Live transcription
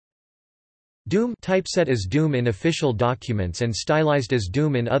Doom, typeset as Doom in official documents and stylized as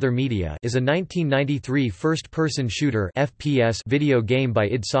Doom in other media, is a 1993 first-person shooter (FPS) video game by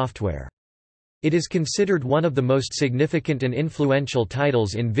id Software. It is considered one of the most significant and influential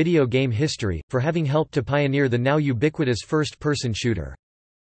titles in video game history, for having helped to pioneer the now ubiquitous first-person shooter.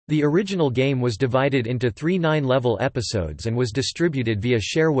 The original game was divided into 3 9-level episodes and was distributed via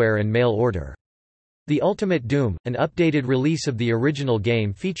shareware and mail order. The Ultimate Doom, an updated release of the original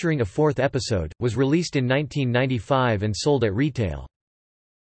game featuring a 4th episode, was released in 1995 and sold at retail.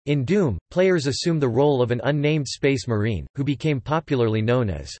 In Doom, players assume the role of an unnamed space marine, who became popularly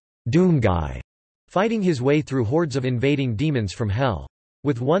known as Doom Guy, fighting his way through hordes of invading demons from Hell.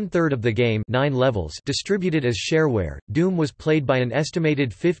 With 1/3 of the game 9 levels distributed as shareware, Doom was played by an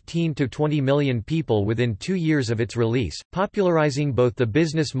estimated 15 to 20 million people within 2 years of its release, popularizing both the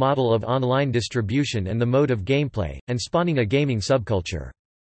business model of online distribution and the mode of gameplay, and spawning a gaming subculture.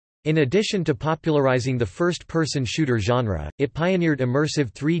 In addition to popularizing the first-person shooter genre, it pioneered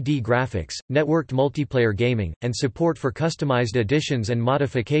immersive 3D graphics, networked multiplayer gaming, and support for customized additions and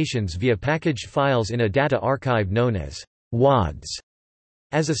modifications via packaged files in a data archive known as WADs.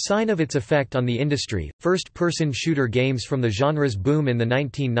 As a sign of its effect on the industry, first-person shooter games from the genre's boom in the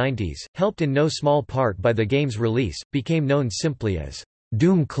 1990s, helped in no small part by the game's release, became known simply as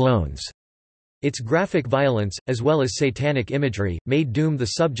Doom clones. Its graphic violence, as well as satanic imagery, made Doom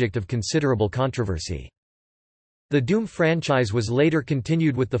the subject of considerable controversy. The Doom franchise was later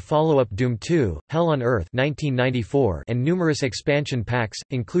continued with the follow-up Doom 2, Hell on Earth 1994, and numerous expansion packs,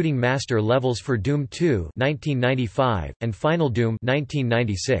 including master levels for Doom 2 1995, and Final Doom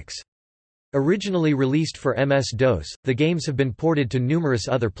 1996. Originally released for MS-DOS, the games have been ported to numerous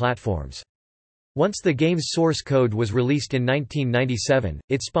other platforms. Once the game's source code was released in 1997,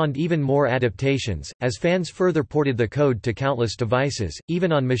 it spawned even more adaptations, as fans further ported the code to countless devices,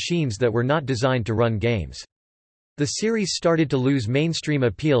 even on machines that were not designed to run games. The series started to lose mainstream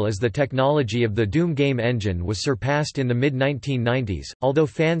appeal as the technology of the Doom game engine was surpassed in the mid-1990s, although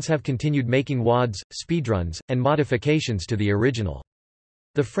fans have continued making WADs, speedruns, and modifications to the original.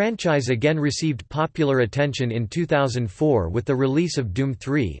 The franchise again received popular attention in 2004 with the release of Doom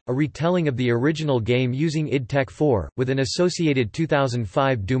 3, a retelling of the original game using id Tech 4, with an associated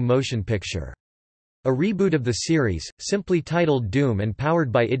 2005 Doom motion picture. A reboot of the series, simply titled Doom and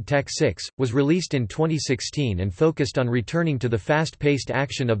powered by id Tech 6, was released in 2016 and focused on returning to the fast-paced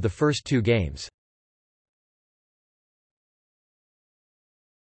action of the first 2 games.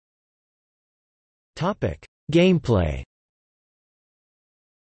 Gameplay.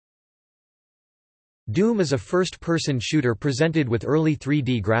 Doom is a first-person shooter presented with early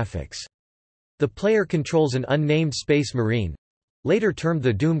 3D graphics. The player controls an unnamed space marine—later termed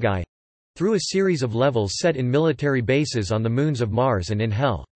the Doom Guy—through a series of levels set in military bases on the moons of Mars and in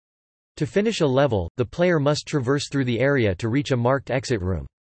Hell. To finish a level, the player must traverse through the area to reach a marked exit room.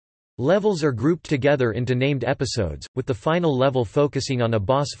 Levels are grouped together into named episodes, with the final level focusing on a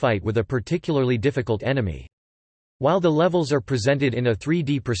boss fight with a particularly difficult enemy. While the levels are presented in a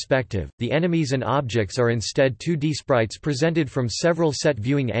 3D perspective, the enemies and objects are instead 2D sprites presented from several set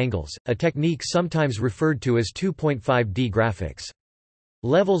viewing angles, a technique sometimes referred to as 2.5D graphics.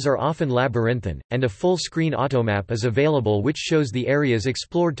 Levels are often labyrinthine, and a full-screen automap is available which shows the areas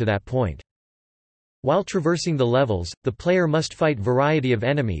explored to that point. While traversing the levels, the player must fight variety of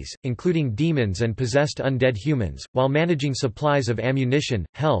enemies, including demons and possessed undead humans, while managing supplies of ammunition,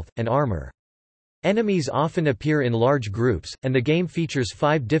 health, and armor. Enemies often appear in large groups, and the game features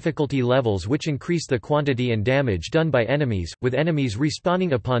 5 difficulty levels which increase the quantity and damage done by enemies, with enemies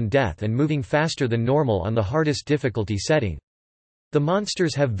respawning upon death and moving faster than normal on the hardest difficulty setting. The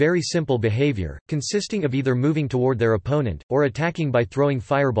monsters have very simple behavior, consisting of either moving toward their opponent, or attacking by throwing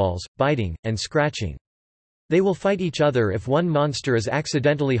fireballs, biting, and scratching. They will fight each other if one monster is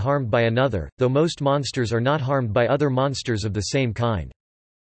accidentally harmed by another, though most monsters are not harmed by other monsters of the same kind.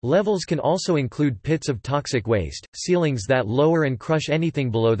 Levels can also include pits of toxic waste, ceilings that lower and crush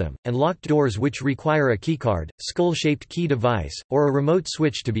anything below them, and locked doors which require a keycard, skull-shaped key device, or a remote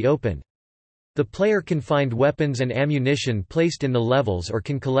switch to be opened. The player can find weapons and ammunition placed in the levels or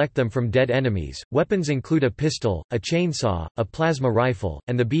can collect them from dead enemies. Weapons include a pistol, a chainsaw, a plasma rifle,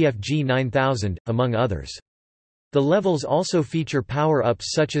 and the BFG 9000, among others. The levels also feature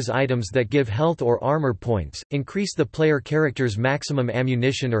power-ups such as items that give health or armor points, increase the player character's maximum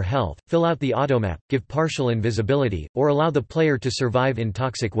ammunition or health, fill out the automap, give partial invisibility, or allow the player to survive in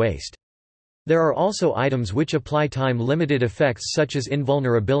toxic waste. There are also items which apply time-limited effects such as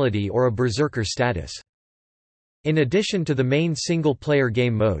invulnerability or a berserker status. In addition to the main single-player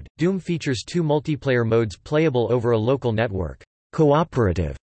game mode, Doom features 2 multiplayer modes playable over a local network: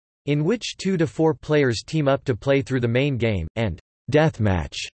 cooperative in which 2 to 4 players team up to play through the main game, and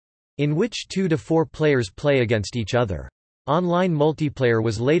Deathmatch, in which 2 to 4 players play against each other. Online multiplayer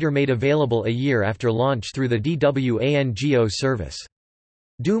was later made available a year after launch through the DWANGO service.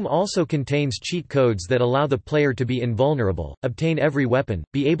 Doom also contains cheat codes that allow the player to be invulnerable, obtain every weapon,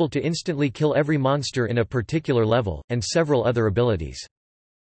 be able to instantly kill every monster in a particular level, and several other abilities.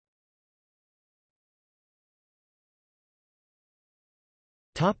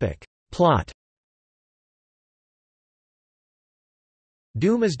 Plot.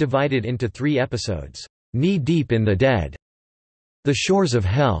 Doom is divided into 3 episodes: Knee Deep in the Dead, The Shores of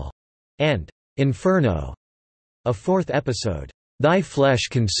Hell, and Inferno. A 4th episode, Thy Flesh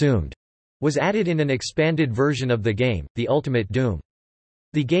Consumed, was added in an expanded version of the game, The Ultimate Doom.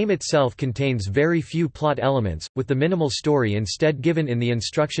 The game itself contains very few plot elements, with the minimal story instead given in the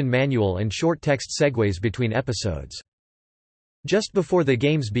instruction manual and short text segues between episodes. Just before the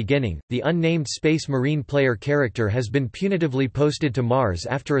game's beginning, the unnamed Space Marine player character has been punitively posted to Mars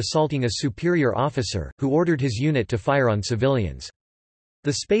after assaulting a superior officer, who ordered his unit to fire on civilians.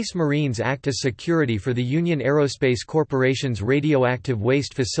 The Space Marines act as security for the Union Aerospace Corporation's radioactive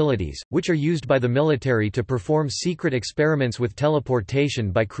waste facilities, which are used by the military to perform secret experiments with teleportation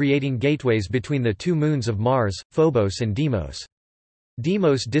by creating gateways between the 2 moons of Mars, Phobos and Deimos.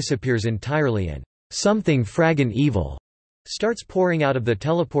 Deimos disappears entirely and something fraggin' evil starts pouring out of the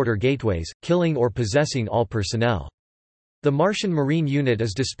teleporter gateways, killing or possessing all personnel. The Martian Marine unit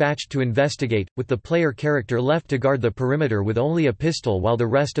is dispatched to investigate, with the player character left to guard the perimeter with only a pistol while the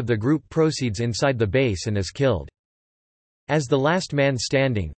rest of the group proceeds inside the base and is killed. As the last man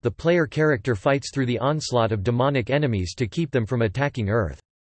standing, the player character fights through the onslaught of demonic enemies to keep them from attacking Earth.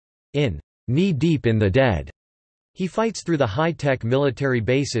 In Knee Deep in the Dead, he fights through the high-tech military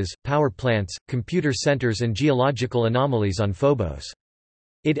bases, power plants, computer centers and geological anomalies on Phobos.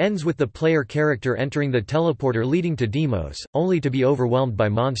 It ends with the player character entering the teleporter leading to Deimos, only to be overwhelmed by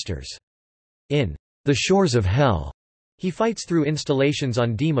monsters. In The Shores of Hell, he fights through installations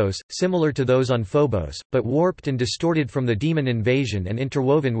on Deimos, similar to those on Phobos, but warped and distorted from the demon invasion and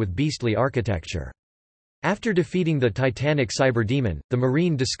interwoven with beastly architecture. After defeating the titanic cyberdemon, the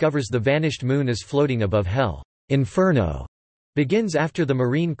Marine discovers the vanished moon is floating above Hell. Inferno begins after the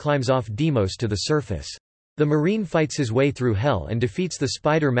Marine climbs off Deimos to the surface. The Marine fights his way through Hell and defeats the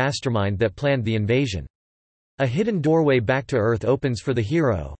spider mastermind that planned the invasion. A hidden doorway back to Earth opens for the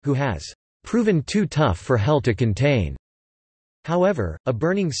hero, who has proven too tough for Hell to contain. However, a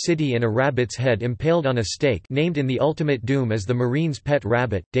burning city and a rabbit's head impaled on a stake, named in The Ultimate Doom as the Marine's pet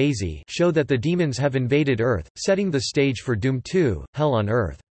rabbit, Daisy, show that the demons have invaded Earth, setting the stage for Doom 2, Hell on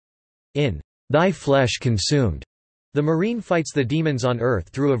Earth. In Thy Flesh Consumed, the Marine fights the demons on Earth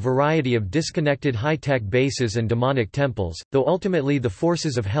through a variety of disconnected high-tech bases and demonic temples, though ultimately the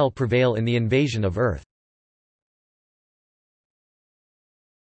forces of Hell prevail in the invasion of Earth.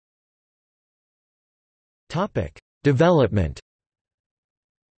 Development.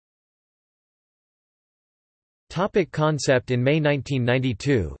 Concept. In May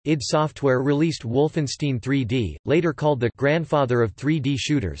 1992, id Software released Wolfenstein 3D, later called the grandfather of 3D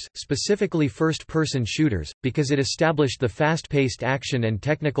shooters, specifically first-person shooters, because it established the fast-paced action and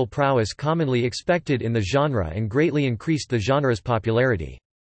technical prowess commonly expected in the genre and greatly increased the genre's popularity.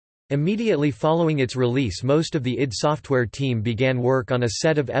 Immediately following its release, most of the id Software team began work on a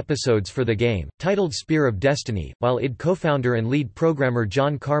set of episodes for the game, titled Spear of Destiny, while id co-founder and lead programmer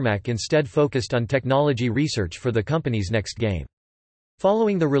John Carmack instead focused on technology research for the company's next game.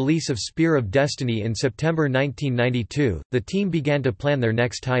 Following the release of Spear of Destiny in September 1992, the team began to plan their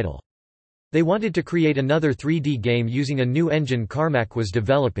next title. They wanted to create another 3D game using a new engine Carmack was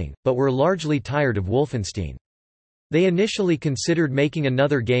developing, but were largely tired of Wolfenstein. They initially considered making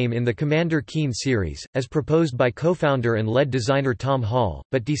another game in the Commander Keen series, as proposed by co-founder and lead designer Tom Hall,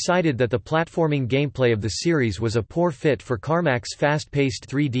 but decided that the platforming gameplay of the series was a poor fit for Carmack's fast-paced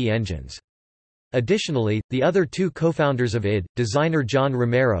 3D engines. Additionally, the other 2 co-founders of id, designer John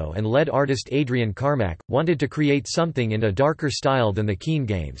Romero and lead artist Adrian Carmack, wanted to create something in a darker style than the Keen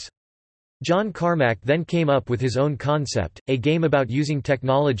games. John Carmack then came up with his own concept, a game about using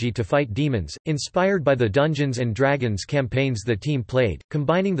technology to fight demons, inspired by the Dungeons & Dragons campaigns the team played,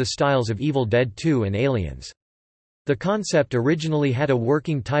 combining the styles of Evil Dead 2 and Aliens. The concept originally had a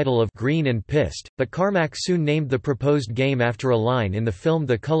working title of Green and Pissed, but Carmack soon named the proposed game after a line in the film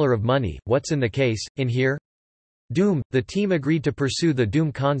The Color of Money, "What's in the case, in here?" Doom. The team agreed to pursue the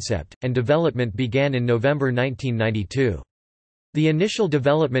Doom concept, and development began in November 1992. The initial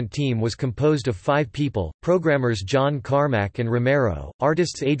development team was composed of 5 people, programmers John Carmack and Romero,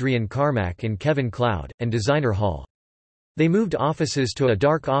 artists Adrian Carmack and Kevin Cloud, and designer Hall. They moved offices to a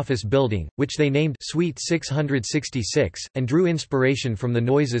dark office building, which they named Suite 666, and drew inspiration from the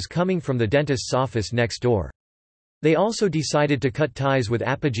noises coming from the dentist's office next door. They also decided to cut ties with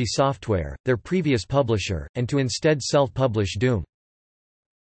Apogee Software, their previous publisher, and to instead self-publish Doom.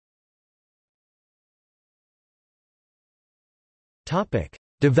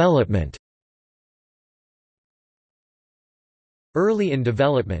 Development. Early in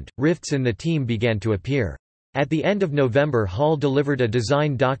development, rifts in the team began to appear. At the end of November, Hall delivered a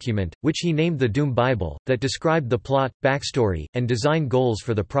design document, which he named the Doom Bible, that described the plot, backstory, and design goals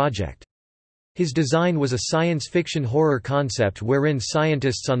for the project. His design was a science fiction horror concept wherein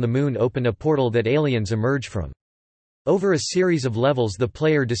scientists on the Moon open a portal that aliens emerge from. Over a series of levels, the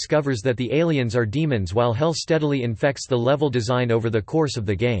player discovers that the aliens are demons while hell steadily infects the level design over the course of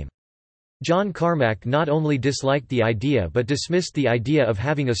the game. John Carmack not only disliked the idea but dismissed the idea of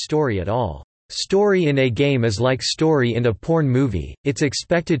having a story at all. "Story in a game is like story in a porn movie, it's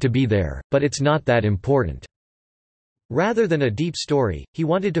expected to be there, but it's not that important." Rather than a deep story, he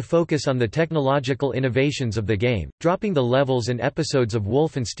wanted to focus on the technological innovations of the game, dropping the levels and episodes of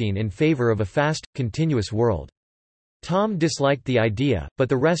Wolfenstein in favor of a fast, continuous world. Tom disliked the idea, but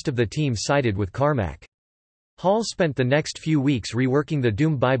the rest of the team sided with Carmack. Hall spent the next few weeks reworking the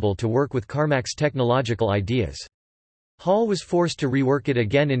Doom Bible to work with Carmack's technological ideas. Hall was forced to rework it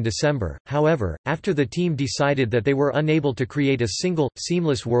again in December, however, after the team decided that they were unable to create a single,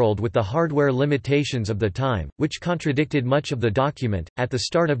 seamless world with the hardware limitations of the time, which contradicted much of the document. At the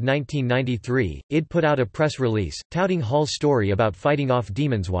start of 1993, id put out a press release, touting Hall's story about fighting off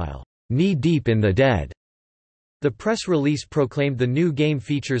demons while knee-deep in the dead. The press release proclaimed the new game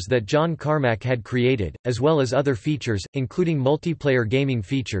features that John Carmack had created, as well as other features, including multiplayer gaming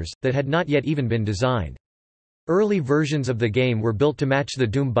features, that had not yet even been designed. Early versions of the game were built to match the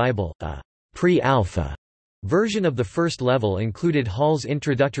Doom Bible. A pre-alpha version of the first level included Hall's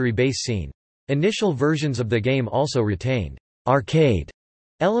introductory base scene. Initial versions of the game also retained arcade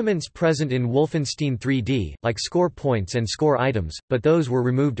elements present in Wolfenstein 3D, like score points and score items, but those were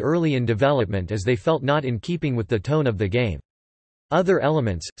removed early in development as they felt not in keeping with the tone of the game. Other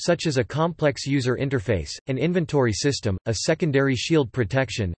elements, such as a complex user interface, an inventory system, a secondary shield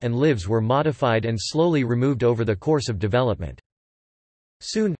protection, and lives were modified and slowly removed over the course of development.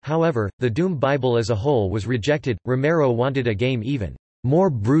 Soon, however, the Doom Bible as a whole was rejected. Romero wanted a game even more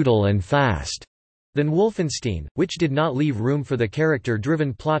brutal and fast than Wolfenstein, which did not leave room for the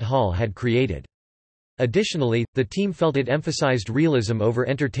character-driven plot Hall had created. Additionally, the team felt it emphasized realism over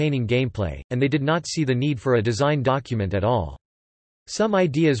entertaining gameplay, and they did not see the need for a design document at all. Some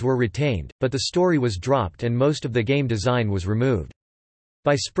ideas were retained, but the story was dropped and most of the game design was removed.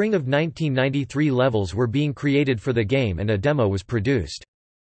 By spring of 1993, levels were being created for the game and a demo was produced.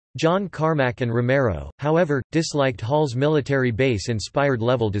 John Carmack and Romero, however, disliked Hall's military base-inspired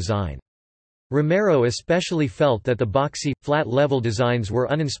level design. Romero especially felt that the boxy, flat-level designs were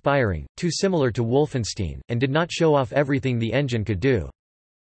uninspiring, too similar to Wolfenstein, and did not show off everything the engine could do.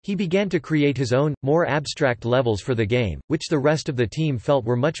 He began to create his own, more abstract levels for the game, which the rest of the team felt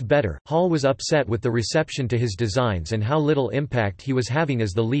were much better. Hall was upset with the reception to his designs and how little impact he was having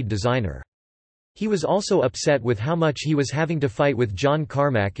as the lead designer. He was also upset with how much he was having to fight with John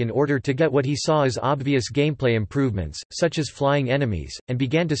Carmack in order to get what he saw as obvious gameplay improvements, such as flying enemies, and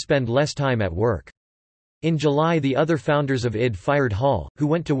began to spend less time at work. In July, the other founders of id fired Hall, who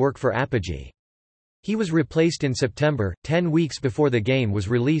went to work for Apogee. He was replaced in September, 10 weeks before the game was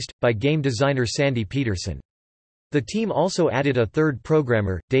released, by game designer Sandy Peterson. The team also added a third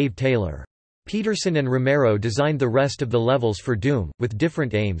programmer, Dave Taylor. Peterson and Romero designed the rest of the levels for Doom, with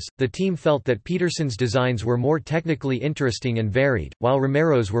different aims. The team felt that Peterson's designs were more technically interesting and varied, while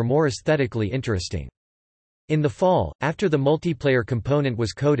Romero's were more aesthetically interesting. In the fall, after the multiplayer component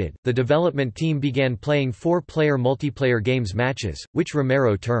was coded, the development team began playing 4-player multiplayer games matches, which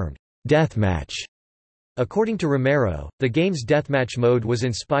Romero termed deathmatch. According to Romero, the game's deathmatch mode was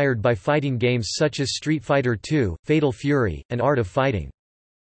inspired by fighting games such as Street Fighter II, Fatal Fury, and Art of Fighting.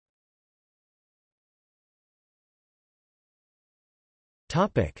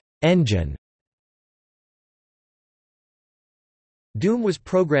 Engine. Doom was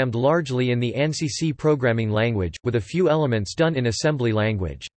programmed largely in the ANSI C programming language, with a few elements done in assembly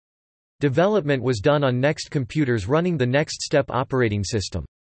language. Development was done on Next computers running the Next Step operating system.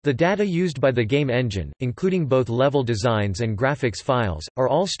 The data used by the game engine, including both level designs and graphics files, are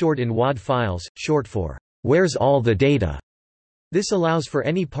all stored in WAD files, short for "Where's all the data?". This allows for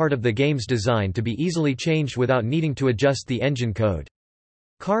any part of the game's design to be easily changed without needing to adjust the engine code.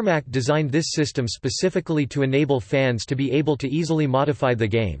 Carmack designed this system specifically to enable fans to be able to easily modify the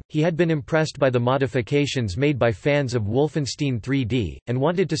game. He had been impressed by the modifications made by fans of Wolfenstein 3D, and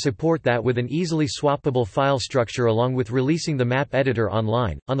wanted to support that with an easily swappable file structure along with releasing the map editor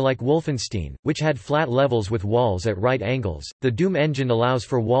online. Unlike Wolfenstein, which had flat levels with walls at right angles, the Doom engine allows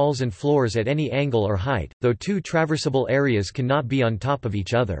for walls and floors at any angle or height, though two traversable areas cannot be on top of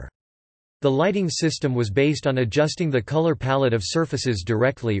each other. The lighting system was based on adjusting the color palette of surfaces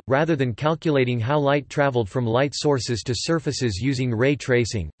directly, rather than calculating how light traveled from light sources to surfaces using ray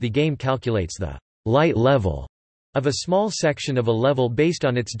tracing. The game calculates the light level of a small section of a level based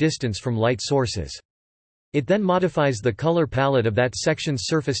on its distance from light sources. It then modifies the color palette of that section's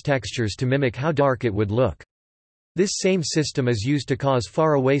surface textures to mimic how dark it would look. This same system is used to cause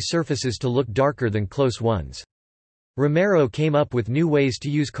far-away surfaces to look darker than close ones. Romero came up with new ways to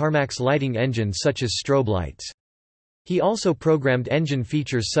use Carmack's lighting engine such as strobe lights. He also programmed engine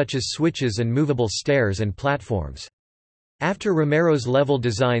features such as switches and movable stairs and platforms. After Romero's level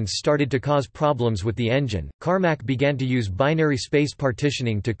designs started to cause problems with the engine, Carmack began to use binary space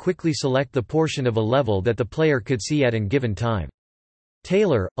partitioning to quickly select the portion of a level that the player could see at a given time.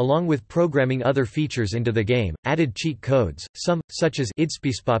 Taylor, along with programming other features into the game, added cheat codes. Some, such as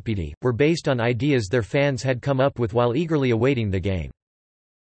idspispapidi, were based on ideas their fans had come up with while eagerly awaiting the game.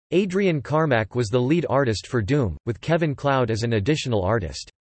 Adrian Carmack was the lead artist for Doom, with Kevin Cloud as an additional artist.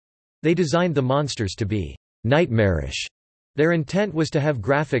 They designed the monsters to be nightmarish. Their intent was to have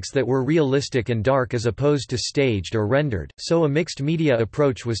graphics that were realistic and dark as opposed to staged or rendered, so a mixed media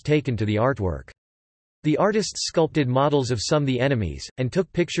approach was taken to the artwork. The artists sculpted models of some of the enemies, and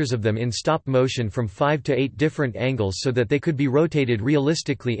took pictures of them in stop motion from 5 to 8 different angles so that they could be rotated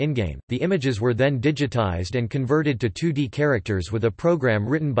realistically in-game. The images were then digitized and converted to 2D characters with a program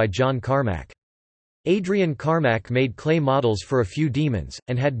written by John Carmack. Adrian Carmack made clay models for a few demons,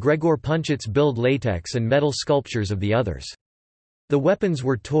 and had Gregor Punchitz build latex and metal sculptures of the others. The weapons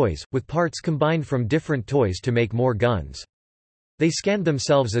were toys, with parts combined from different toys to make more guns. They scanned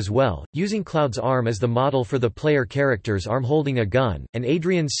themselves as well, using Cloud's arm as the model for the player character's arm holding a gun, and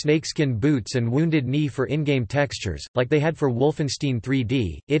Adrian's snakeskin boots and wounded knee for in-game textures, like they had for Wolfenstein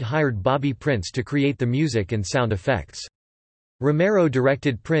 3D. Id hired Bobby Prince to create the music and sound effects. Romero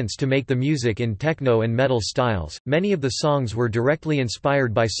directed Prince to make the music in techno and metal styles. Many of the songs were directly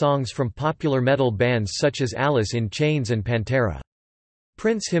inspired by songs from popular metal bands such as Alice in Chains and Pantera.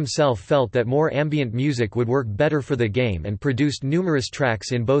 Prince himself felt that more ambient music would work better for the game and produced numerous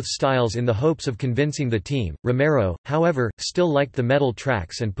tracks in both styles in the hopes of convincing the team. Romero, however, still liked the metal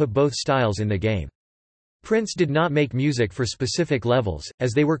tracks and put both styles in the game. Prince did not make music for specific levels,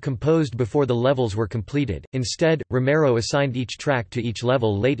 as they were composed before the levels were completed. Instead, Romero assigned each track to each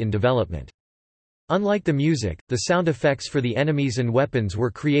level late in development. Unlike the music, the sound effects for the enemies and weapons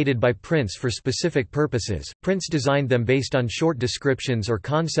were created by Prince for specific purposes. Prince designed them based on short descriptions or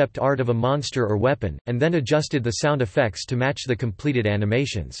concept art of a monster or weapon, and then adjusted the sound effects to match the completed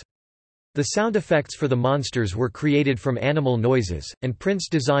animations. The sound effects for the monsters were created from animal noises, and Prince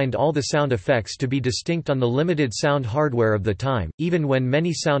designed all the sound effects to be distinct on the limited sound hardware of the time, even when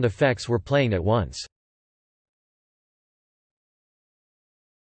many sound effects were playing at once.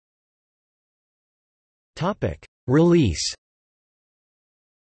 Release.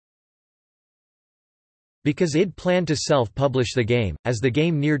 Because id planned to self-publish the game, as the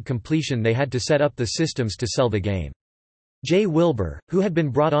game neared completion they had to set up the systems to sell the game. Jay Wilbur, who had been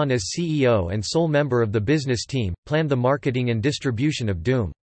brought on as CEO and sole member of the business team, planned the marketing and distribution of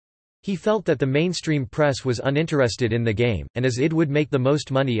Doom. He felt that the mainstream press was uninterested in the game, and as id would make the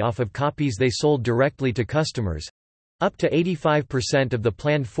most money off of copies they sold directly to customers—up to 85% of the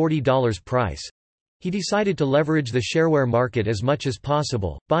planned $40 price, he decided to leverage the shareware market as much as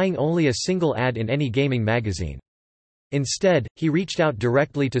possible, buying only a single ad in any gaming magazine. Instead, he reached out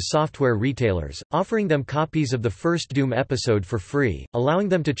directly to software retailers, offering them copies of the first Doom episode for free, allowing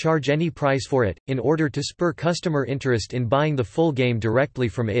them to charge any price for it, in order to spur customer interest in buying the full game directly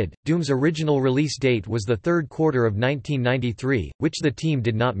from id. Doom's original release date was the third quarter of 1993, which the team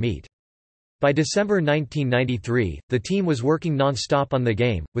did not meet. By December 1993, the team was working non-stop on the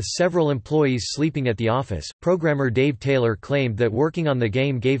game, with several employees sleeping at the office. Programmer Dave Taylor claimed that working on the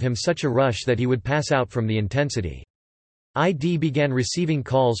game gave him such a rush that he would pass out from the intensity. ID began receiving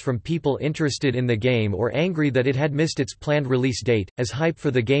calls from people interested in the game or angry that it had missed its planned release date, as hype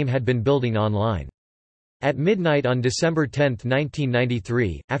for the game had been building online. At midnight on December 10,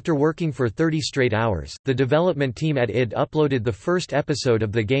 1993, after working for 30 straight hours, the development team at id uploaded the first episode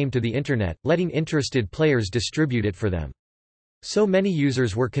of the game to the Internet, letting interested players distribute it for them. So many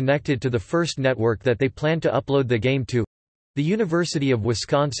users were connected to the first network that they planned to upload the game to The University of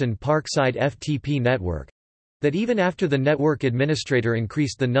Wisconsin Parkside FTP network, that even after the network administrator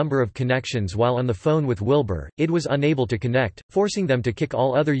increased the number of connections while on the phone with Wilbur, id was unable to connect, forcing them to kick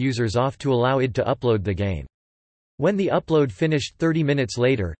all other users off to allow id to upload the game. When the upload finished 30 minutes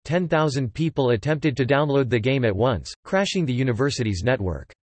later, 10,000 people attempted to download the game at once, crashing the university's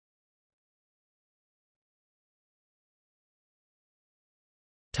network.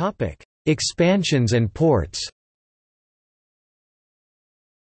 Expansions and ports.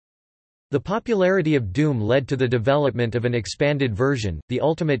 The popularity of Doom led to the development of an expanded version, the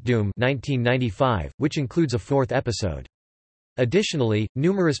Ultimate Doom 1995, which includes a fourth episode. Additionally,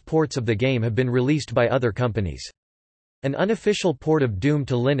 numerous ports of the game have been released by other companies. An unofficial port of Doom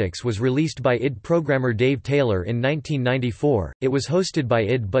to Linux was released by id programmer Dave Taylor in 1994. It was hosted by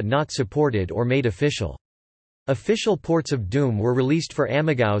id but not supported or made official. Official ports of Doom were released for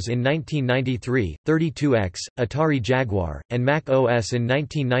Amigaos in 1993, 32X, Atari Jaguar, and Mac OS in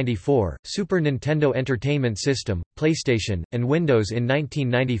 1994, Super Nintendo Entertainment System, PlayStation, and Windows in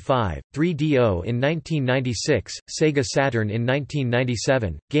 1995, 3DO in 1996, Sega Saturn in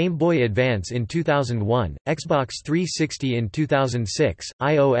 1997, Game Boy Advance in 2001, Xbox 360 in 2006,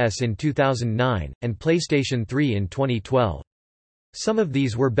 iOS in 2009, and PlayStation 3 in 2012. Some of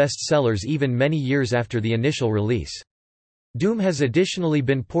these were bestsellers even many years after the initial release. Doom has additionally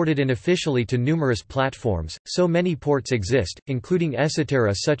been ported unofficially to numerous platforms, so many ports exist, including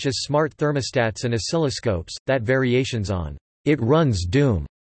esoterica such as smart thermostats and oscilloscopes, that variations on, "It runs Doom,"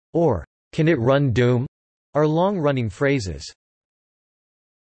 or, "Can it run Doom?" are long-running phrases.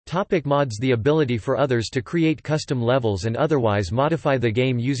 Mods. The ability for others to create custom levels and otherwise modify the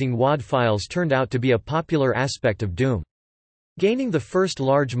game using WAD files turned out to be a popular aspect of Doom. Gaining the first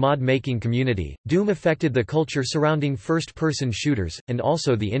large mod-making community, Doom affected the culture surrounding first-person shooters, and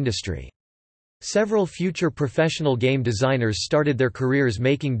also the industry. Several future professional game designers started their careers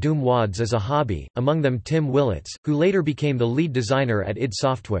making Doom WADs as a hobby, among them Tim Willits, who later became the lead designer at id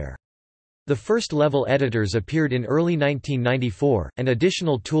Software. The first level editors appeared in early 1994, and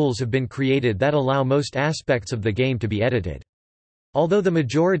additional tools have been created that allow most aspects of the game to be edited. Although the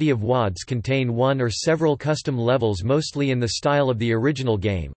majority of WADs contain one or several custom levels mostly in the style of the original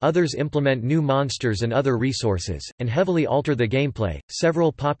game, others implement new monsters and other resources, and heavily alter the gameplay.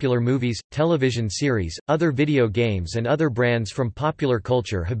 Several popular movies, television series, other video games, and other brands from popular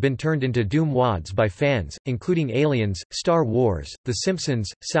culture have been turned into Doom WADs by fans, including Aliens, Star Wars, The Simpsons,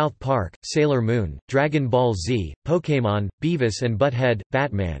 South Park, Sailor Moon, Dragon Ball Z, Pokémon, Beavis and Butthead,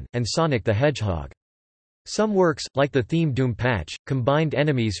 Batman, and Sonic the Hedgehog. Some works, like the theme Doom patch, combined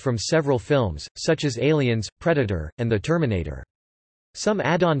enemies from several films, such as Aliens, Predator, and The Terminator. Some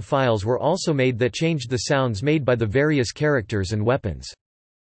add-on files were also made that changed the sounds made by the various characters and weapons.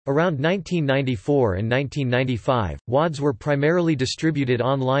 Around 1994 and 1995, WADs were primarily distributed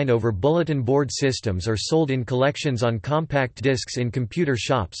online over bulletin board systems or sold in collections on compact discs in computer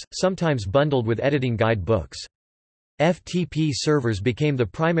shops, sometimes bundled with editing guide books. FTP servers became the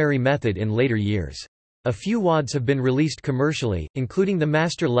primary method in later years. A few WADs have been released commercially, including the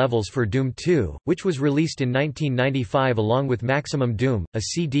master levels for Doom 2, which was released in 1995 along with Maximum Doom, a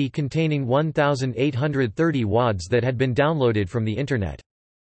CD containing 1,830 WADs that had been downloaded from the Internet.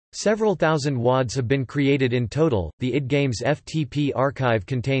 Several thousand WADs have been created in total. The id Games FTP archive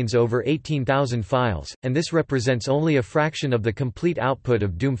contains over 18,000 files, and this represents only a fraction of the complete output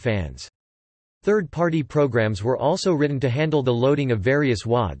of Doom fans. Third-party programs were also written to handle the loading of various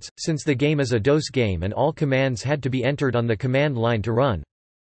WADs, since the game is a DOS game and all commands had to be entered on the command line to run.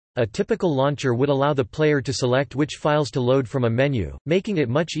 A typical launcher would allow the player to select which files to load from a menu, making it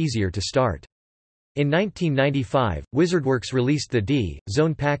much easier to start. In 1995, WizardWorks released the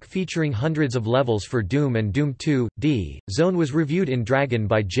D-Zone pack featuring hundreds of levels for Doom and Doom 2. D-Zone was reviewed in Dragon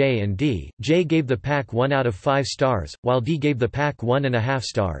by J and D. J gave the pack 1 out of 5 stars, while D gave the pack 1.5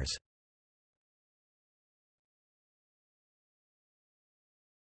 stars.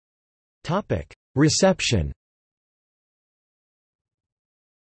 Reception.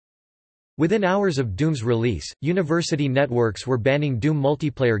 Within hours of Doom's release, university networks were banning Doom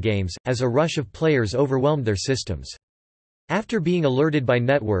multiplayer games, as a rush of players overwhelmed their systems. After being alerted by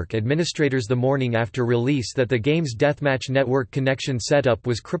network administrators the morning after release that the game's deathmatch network connection setup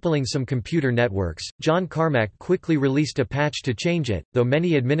was crippling some computer networks, John Carmack quickly released a patch to change it, though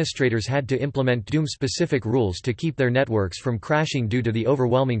many administrators had to implement Doom-specific rules to keep their networks from crashing due to the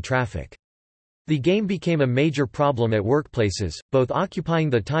overwhelming traffic. The game became a major problem at workplaces, both occupying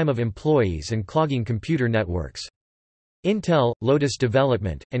the time of employees and clogging computer networks. Intel, Lotus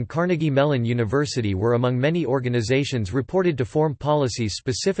Development, and Carnegie Mellon University were among many organizations reported to form policies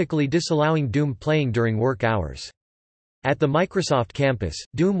specifically disallowing Doom playing during work hours. At the Microsoft campus,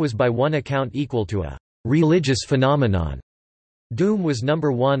 Doom was by one account equal to a religious phenomenon. Doom was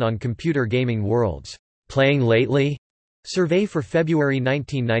number 1 on Computer Gaming World's Playing Lately survey for February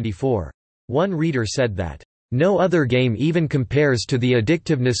 1994. One reader said that, "No other game even compares to the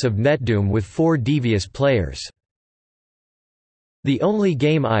addictiveness of NetDoom with 4 devious players. The only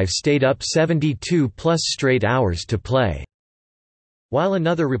game I've stayed up 72+ straight hours to play." While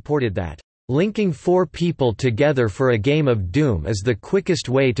another reported that, "Linking 4 people together for a game of Doom is the quickest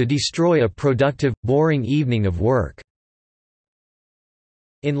way to destroy a productive, boring evening of work."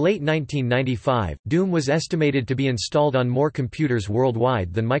 In late 1995, Doom was estimated to be installed on more computers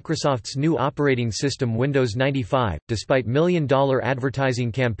worldwide than Microsoft's new operating system Windows 95, despite million-dollar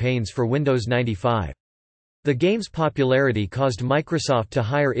advertising campaigns for Windows 95. The game's popularity caused Microsoft to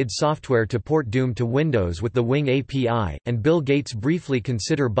hire id Software to port Doom to Windows with the Wing API, and Bill Gates briefly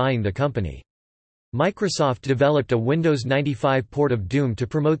consider buying the company. Microsoft developed a Windows 95 port of Doom to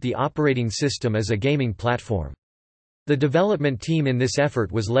promote the operating system as a gaming platform. The development team in this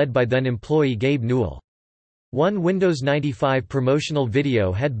effort was led by then-employee Gabe Newell. One Windows 95 promotional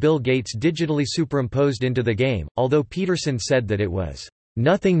video had Bill Gates digitally superimposed into the game, although Peterson said that it was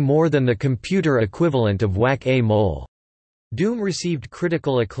nothing more than the computer equivalent of Whack-A-Mole. Doom received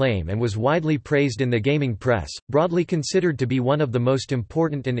critical acclaim and was widely praised in the gaming press, broadly considered to be one of the most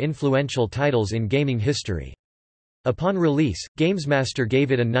important and influential titles in gaming history. Upon release, GamesMaster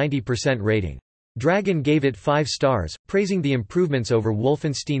gave it a 90% rating. Dragon gave it 5 stars, praising the improvements over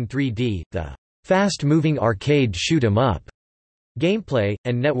Wolfenstein 3D, the fast-moving arcade shoot-'em-up gameplay,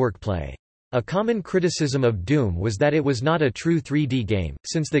 and network play. A common criticism of Doom was that it was not a true 3D game,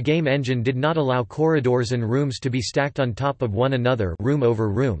 since the game engine did not allow corridors and rooms to be stacked on top of one another room over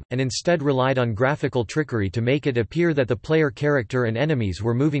room, and instead relied on graphical trickery to make it appear that the player character and enemies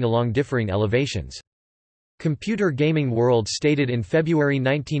were moving along differing elevations. Computer Gaming World stated in February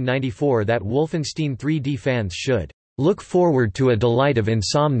 1994 that Wolfenstein 3D fans should look forward to a delight of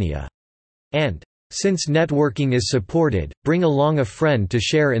insomnia, and since networking is supported, bring along a friend to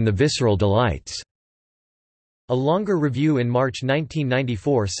share in the visceral delights. A longer review in March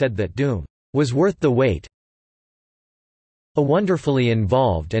 1994 said that Doom was worth the wait, a wonderfully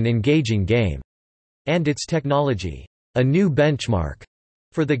involved and engaging game, and its technology, a new benchmark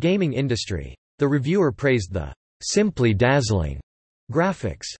for the gaming industry. The reviewer praised the simply dazzling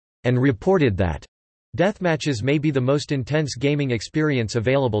graphics, and reported that deathmatches may be the most intense gaming experience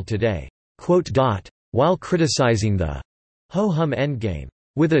available today. While criticizing the ho-hum endgame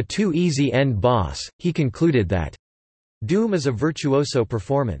with a too easy end boss, he concluded that Doom is a virtuoso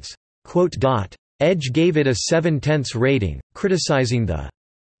performance. Edge gave it a 7/10 rating, criticizing the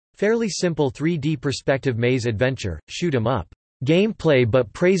fairly simple 3D perspective maze adventure, shoot 'em up gameplay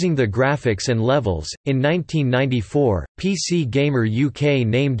but praising the graphics and levels. In 1994, PC Gamer UK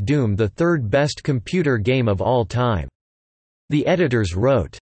named Doom the 3rd best computer game of all time. The editors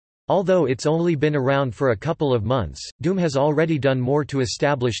wrote, "Although it's only been around for a couple of months, Doom has already done more to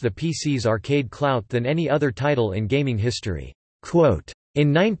establish the PC's arcade clout than any other title in gaming history."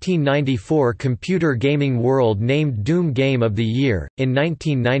 In 1994, Computer Gaming World named Doom Game of the Year. In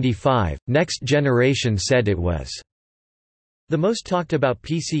 1995, Next Generation said it was the most talked about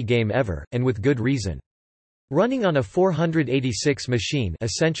PC game ever, and with good reason. Running on a 486 machine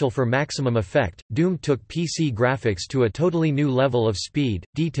essential for maximum effect, Doom took PC graphics to a totally new level of speed,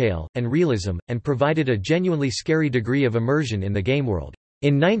 detail, and realism, and provided a genuinely scary degree of immersion in the game world.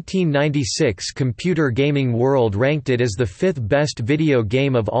 In 1996, Computer Gaming World ranked it as the 5th best video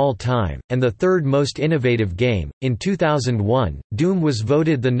game of all time, and the 3rd most innovative game. In 2001, Doom was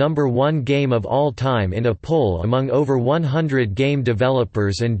voted the #1 game of all time in a poll among over 100 game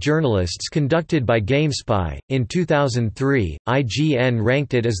developers and journalists conducted by GameSpy. In 2003, IGN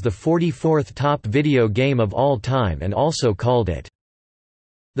ranked it as the 44th top video game of all time and also called it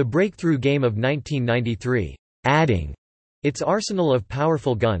the breakthrough game of 1993, adding its arsenal of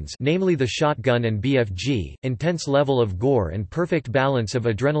powerful guns, namely the shotgun and BFG, intense level of gore and perfect balance of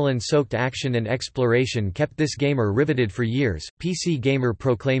adrenaline-soaked action and exploration kept this gamer riveted for years. PC Gamer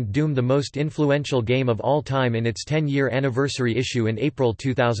proclaimed Doom the most influential game of all time in its 10-year anniversary issue in April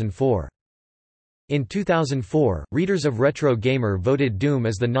 2004. In 2004, readers of Retro Gamer voted Doom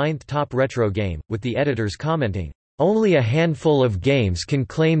as the 9th top retro game, with the editors commenting, "Only a handful of games can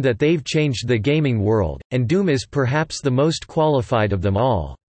claim that they've changed the gaming world, and Doom is perhaps the most qualified of them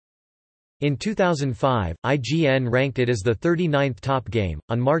all." In 2005, IGN ranked it as the 39th top game.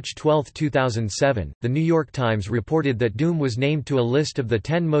 On March 12, 2007, The New York Times reported that Doom was named to a list of the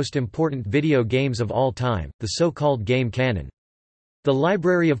 10 most important video games of all time, the so-called Game Canon. The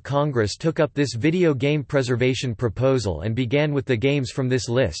Library of Congress took up this video game preservation proposal and began with the games from this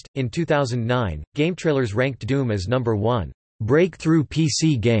list. In 2009, GameTrailers ranked Doom as number 1 breakthrough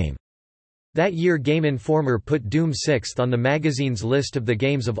PC game. That year Game Informer put Doom 6th on the magazine's list of the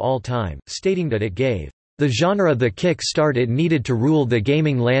games of all time, stating that it gave the genre the kick-start it needed to rule the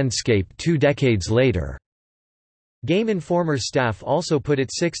gaming landscape 2 decades later. Game Informer's staff also put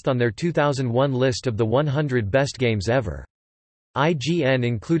it 6th on their 2001 list of the 100 best games ever. IGN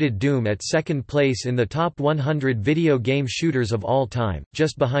included Doom at second place in the top 100 video game shooters of all time,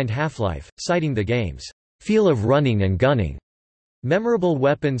 just behind Half-Life, citing the game's feel of running and gunning, memorable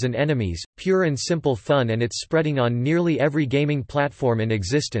weapons and enemies, pure and simple fun, and its spreading on nearly every gaming platform in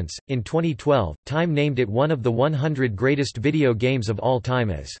existence. In 2012, Time named it one of the 100 greatest video games of all time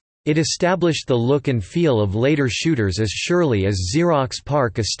as it established the look and feel of later shooters as surely as Xerox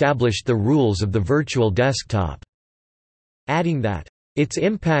PARC established the rules of the virtual desktop, adding that, "Its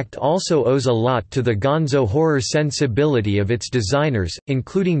impact also owes a lot to the gonzo horror sensibility of its designers,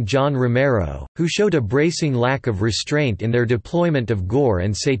 including John Romero, who showed a bracing lack of restraint in their deployment of gore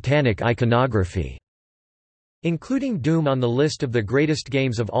and satanic iconography." Including Doom on the list of the greatest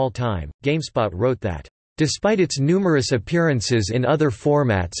games of all time, GameSpot wrote that, "Despite its numerous appearances in other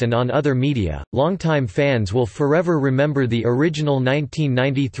formats and on other media, longtime fans will forever remember the original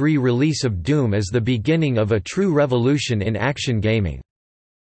 1993 release of Doom as the beginning of a true revolution in action gaming."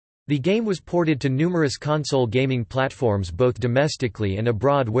 The game was ported to numerous console gaming platforms both domestically and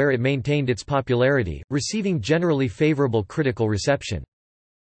abroad, where it maintained its popularity, receiving generally favorable critical reception.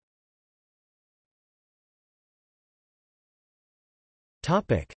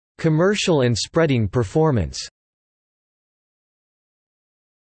 Commercial and spreading performance.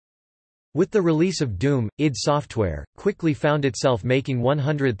 With the release of Doom, id Software quickly found itself making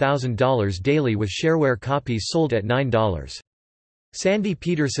 $100,000 daily with shareware copies sold at $9. Sandy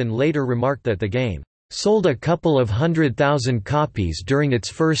Peterson later remarked that the game sold a couple of 100,000 copies during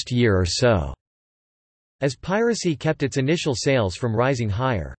its first year or so, as piracy kept its initial sales from rising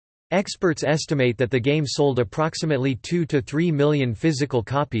higher. Experts estimate that the game sold approximately 2 to 3 million physical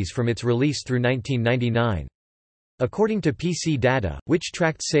copies from its release through 1999. According to PC Data, which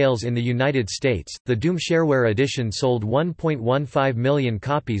tracked sales in the United States, the Doom Shareware Edition sold 1.15 million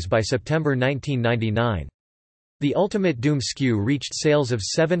copies by September 1999. The Ultimate Doom SKU reached sales of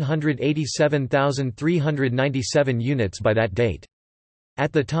 787,397 units by that date.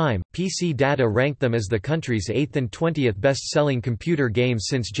 At the time, PC Data ranked them as the country's 8th and 20th best-selling computer games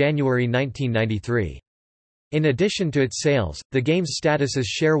since January 1993. In addition to its sales, the game's status as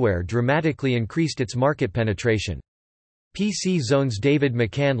shareware dramatically increased its market penetration. PC Zone's David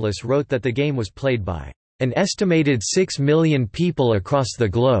McCandless wrote that the game was played by an estimated 6 million people across the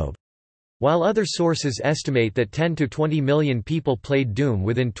globe, while other sources estimate that 10 to 20 million people played Doom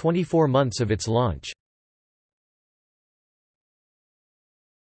within 24 months of its launch.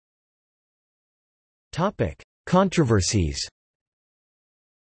 Controversies.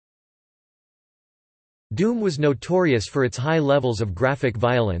 Doom was notorious for its high levels of graphic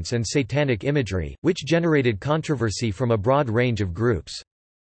violence and satanic imagery, which generated controversy from a broad range of groups.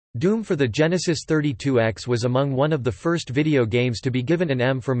 Doom for the Genesis 32X was among one of the first video games to be given an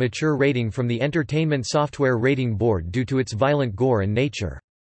M for mature rating from the Entertainment Software Rating Board due to its violent gore and nature.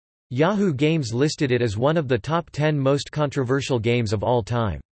 Yahoo Games listed it as one of the top 10 most controversial games of all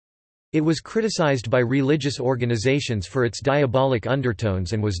time. It was criticized by religious organizations for its diabolic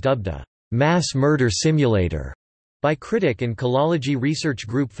undertones and was dubbed a mass murder simulator by critic and Killology research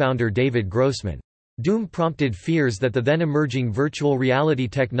group founder David Grossman. Doom prompted fears that the then emerging virtual reality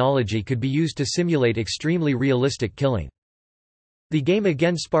technology could be used to simulate extremely realistic killing. The game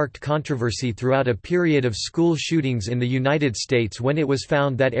again sparked controversy throughout a period of school shootings in the United States when it was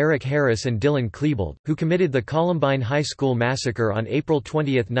found that Eric Harris and Dylan Klebold, who committed the Columbine High School massacre on April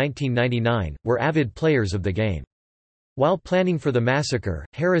 20, 1999, were avid players of the game. While planning for the massacre,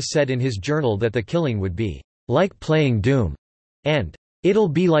 Harris said in his journal that the killing would be like playing Doom, and it'll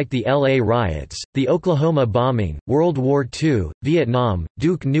be like the LA riots, the Oklahoma bombing, World War II, Vietnam,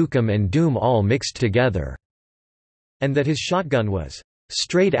 Duke Nukem and Doom all mixed together, and that his shotgun was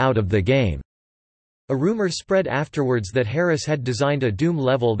straight out of the game. A rumor spread afterwards that Harris had designed a Doom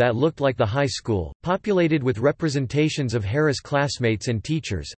level that looked like the high school, populated with representations of Harris classmates and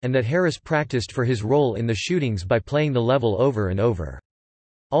teachers, and that Harris practiced for his role in the shootings by playing the level over and over.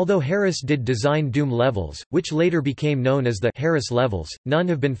 Although Harris did design Doom levels, which later became known as the Harris levels, none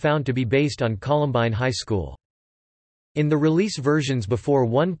have been found to be based on Columbine High School. In the release versions before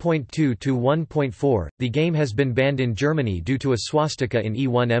 1.2 to 1.4, the game has been banned in Germany due to a swastika in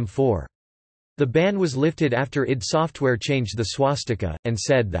E1M4. The ban was lifted after id Software changed the swastika, and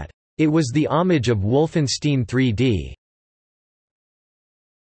said that, "...it was the homage of Wolfenstein 3D."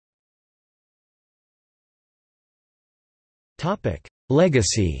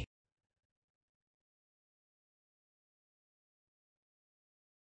 Legacy.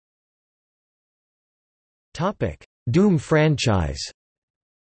 Doom franchise.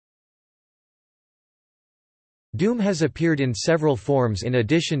 Doom has appeared in several forms in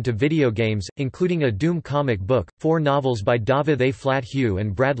addition to video games, including a Doom comic book, 4 novels by David A. Flathue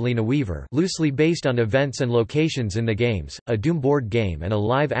and Brad Weaver loosely based on events and locations in the games, a Doom board game and a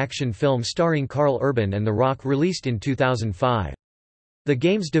live-action film starring Karl Urban and The Rock released in 2005. The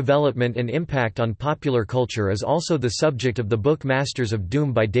game's development and impact on popular culture is also the subject of the book Masters of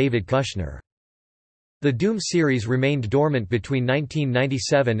Doom by David Kushner. The Doom series remained dormant between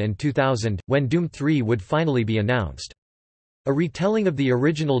 1997 and 2000, when Doom 3 would finally be announced. A retelling of the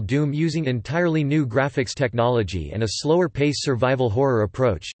original Doom using entirely new graphics technology and a slower-paced survival horror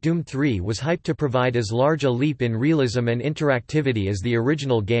approach, Doom 3 was hyped to provide as large a leap in realism and interactivity as the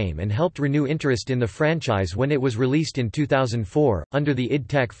original game and helped renew interest in the franchise when it was released in 2004, under the id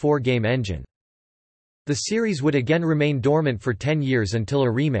Tech 4 game engine. The series would again remain dormant for 10 years until a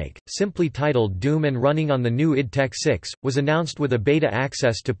remake, simply titled Doom and running on the new id Tech 6, was announced with a beta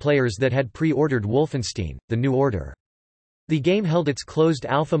access to players that had pre-ordered Wolfenstein: The New Order. The game held its closed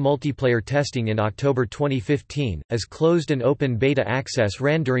alpha multiplayer testing in October 2015, as closed and open beta access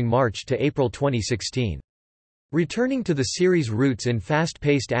ran during March to April 2016. Returning to the series' roots in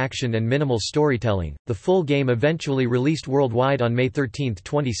fast-paced action and minimal storytelling, the full game eventually released worldwide on May 13,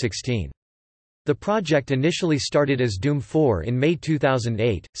 2016. The project initially started as Doom 4 in May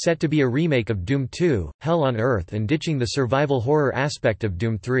 2008, set to be a remake of Doom 2, Hell on Earth, and ditching the survival horror aspect of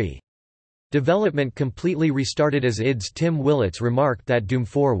Doom 3. Development completely restarted as id's Tim Willits remarked that Doom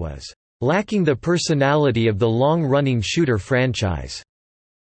 4 was lacking the personality of the long-running shooter franchise.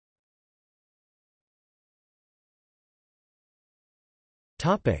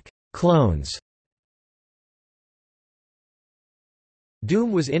 Clones.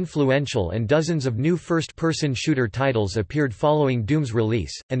 Doom was influential and dozens of new first-person shooter titles appeared following Doom's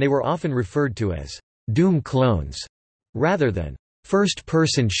release, and they were often referred to as Doom clones, rather than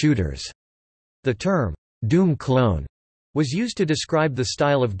first-person shooters. The term, Doom clone, was used to describe the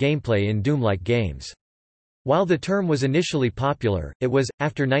style of gameplay in Doom-like games. While the term was initially popular, it was,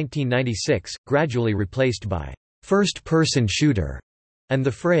 after 1996, gradually replaced by first-person shooter, and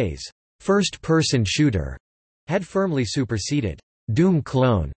the phrase, first-person shooter, had firmly superseded Doom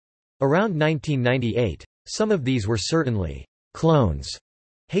clone around 1998. Some of these were certainly clones,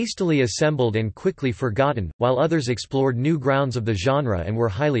 hastily assembled and quickly forgotten, while others explored new grounds of the genre and were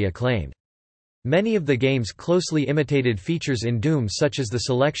highly acclaimed. Many of the games closely imitated features in Doom such as the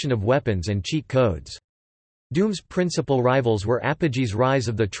selection of weapons and cheat codes. Doom's principal rivals were Apogee's Rise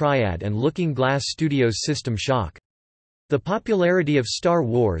of the Triad and Looking Glass Studios' System Shock. The popularity of Star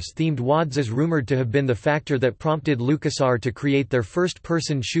Wars-themed WADs is rumored to have been the factor that prompted LucasArts to create their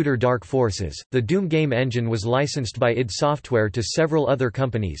first-person shooter Dark Forces. The Doom game engine was licensed by id Software to several other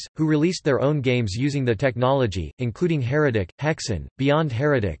companies, who released their own games using the technology, including Heretic, Hexen, Beyond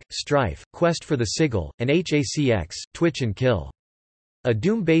Heretic, Strife, Quest for the Sigil, and HACX, Twitch and Kill. A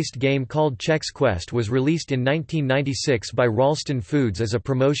Doom-based game called Chex Quest was released in 1996 by Ralston Foods as a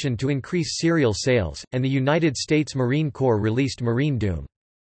promotion to increase cereal sales, and the United States Marine Corps released Marine Doom.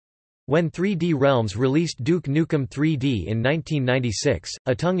 When 3D Realms released Duke Nukem 3D in 1996,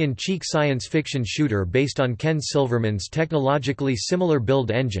 a tongue-in-cheek science fiction shooter based on Ken Silverman's technologically similar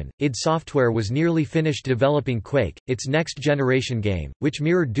build engine, id Software was nearly finished developing Quake, its next-generation game, which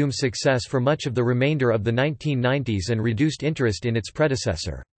mirrored Doom's success for much of the remainder of the 1990s and reduced interest in its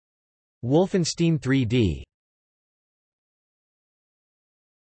predecessor. Wolfenstein 3D.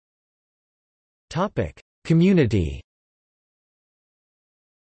 Community.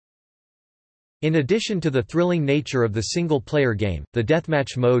 In addition to the thrilling nature of the single-player game, the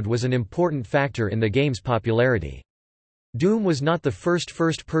deathmatch mode was an important factor in the game's popularity. Doom was not the first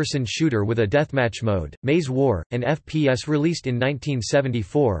first-person shooter with a deathmatch mode. Maze War, an FPS released in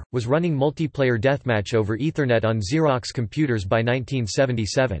 1974, was running multiplayer deathmatch over Ethernet on Xerox computers by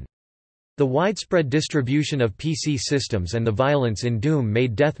 1977. The widespread distribution of PC systems and the violence in Doom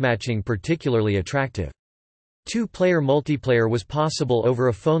made deathmatching particularly attractive. Two-player multiplayer was possible over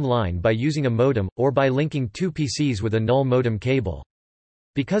a phone line by using a modem, or by linking two PCs with a null modem cable.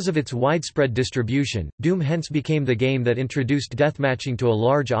 Because of its widespread distribution, Doom hence became the game that introduced deathmatching to a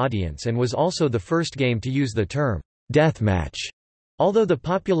large audience and was also the first game to use the term deathmatch, Although the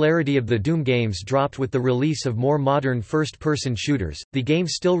popularity of the Doom games dropped with the release of more modern first-person shooters, the game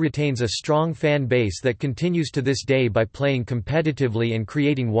still retains a strong fan base that continues to this day by playing competitively and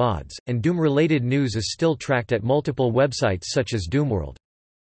creating WODs, and Doom-related news is still tracked at multiple websites such as Doomworld.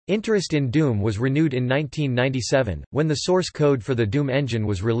 Interest in Doom was renewed in 1997, when the source code for the Doom engine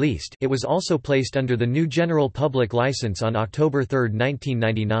was released. It was also placed under the GNU General Public License on October 3,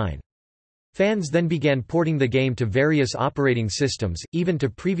 1999. Fans then began porting the game to various operating systems, even to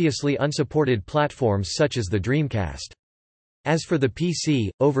previously unsupported platforms such as the Dreamcast. As for the PC,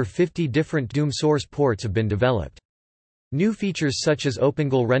 over 50 different Doom source ports have been developed. New features such as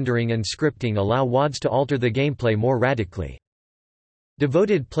OpenGL rendering and scripting allow WODs to alter the gameplay more radically.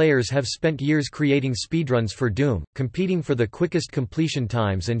 Devoted players have spent years creating speedruns for Doom, competing for the quickest completion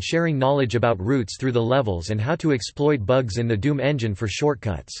times and sharing knowledge about routes through the levels and how to exploit bugs in the Doom engine for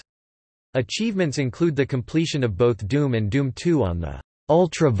shortcuts. Achievements include the completion of both Doom and Doom 2 on the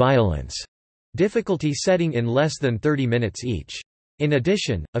ultra-violence difficulty setting in less than 30 minutes each. In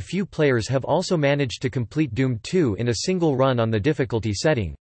addition, a few players have also managed to complete Doom 2 in a single run on the difficulty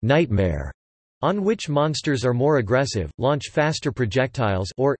setting Nightmare, on which monsters are more aggressive, launch faster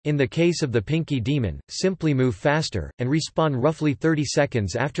projectiles or, in the case of the Pinky Demon, simply move faster, and respawn roughly 30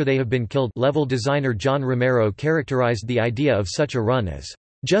 seconds after they have been killed. Level designer John Romero characterized the idea of such a run as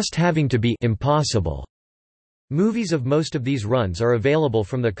just having to be impossible. Movies of most of these runs are available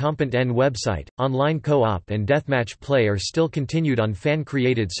from the Comp.n website. Online co-op and deathmatch play are still continued on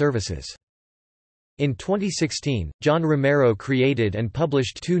fan-created services. In 2016, John Romero created and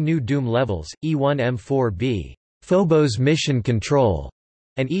published 2 new Doom levels, E1M4B, Phobos Mission Control,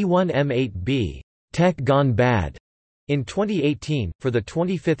 and E1M8B, Tech Gone Bad. In 2018, for the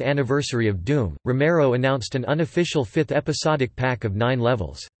 25th anniversary of Doom, Romero announced an unofficial 5th episodic pack of 9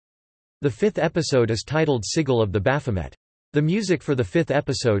 levels. The 5th episode is titled Sigil of the Baphomet. The music for the 5th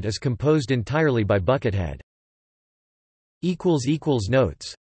episode is composed entirely by Buckethead.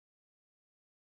 Notes